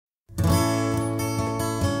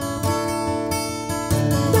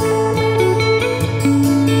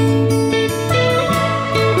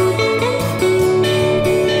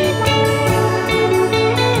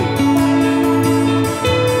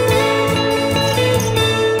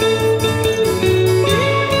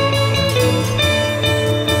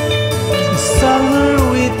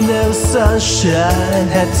sunshine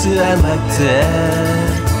had to end like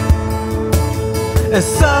that. A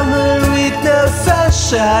summer with no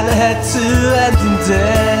sunshine had to end in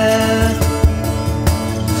death.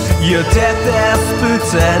 Your death has put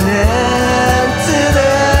an end to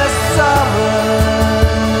the summer.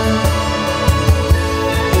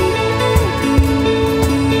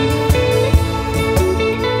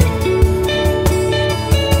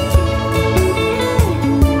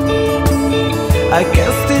 I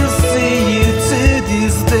can still see you to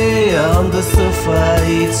this day on the sofa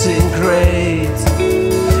eating great,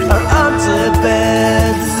 or on the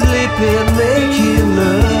bed sleeping, making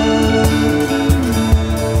love.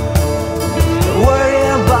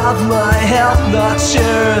 Worrying about my health, not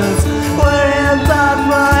yours. Worrying about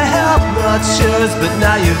my health, not yours. But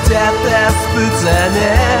now your death has put an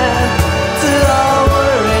end to all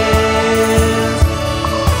worries.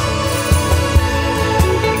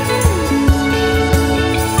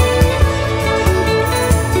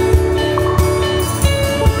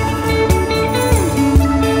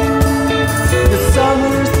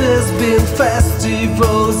 There's been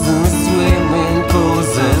festivals and swimming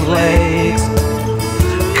pools and lakes,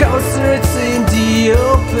 concerts in the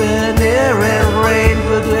open air and rain,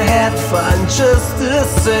 but we had fun just the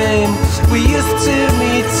same. We used to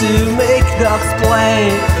meet to make dogs play,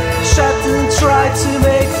 chat and try to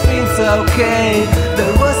make things okay.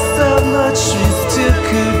 There was so much we still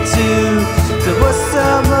could do. There was so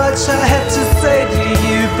much I had to say to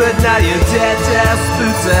you, but now your dead has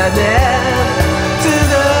put an end to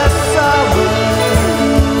the summer.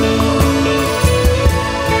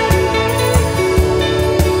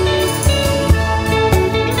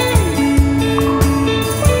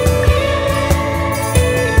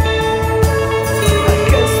 I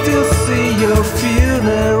can still see your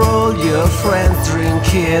funeral, your friends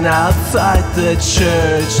drinking outside the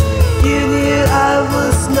church. You knew I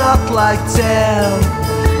was not like them,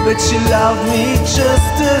 but you loved me just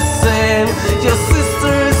the same. Your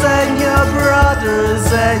sisters and your brothers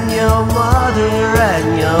and your mother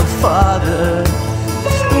and your father.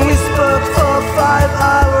 We spoke for 5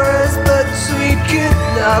 hours, but we could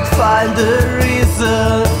not find the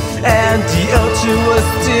reason. And the ocean was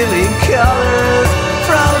stealing colors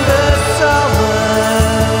from the summer.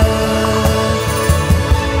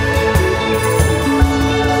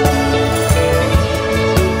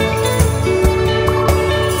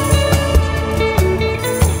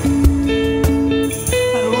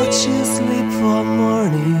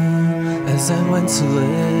 I went to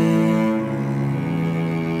lay.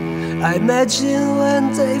 I imagine when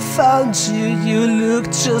they found you, you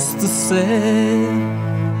looked just the same.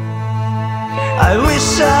 I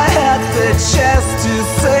wish I had the chance to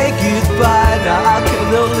say goodbye. Now I can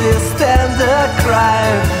only stand the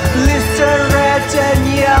crying. Leaves are red and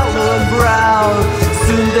yellow and brown.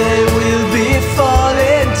 Soon they will be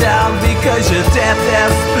falling down, because your death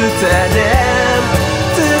has put an end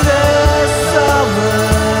to the summer.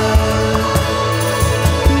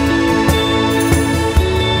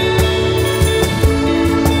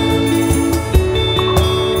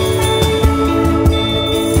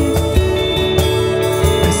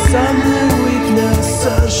 Summer with no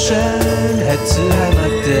sunshine had to end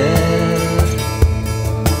like that.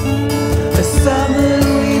 A summer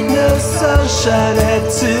with no sunshine had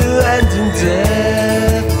to end in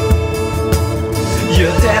death.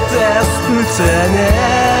 Your death has put an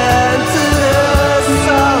end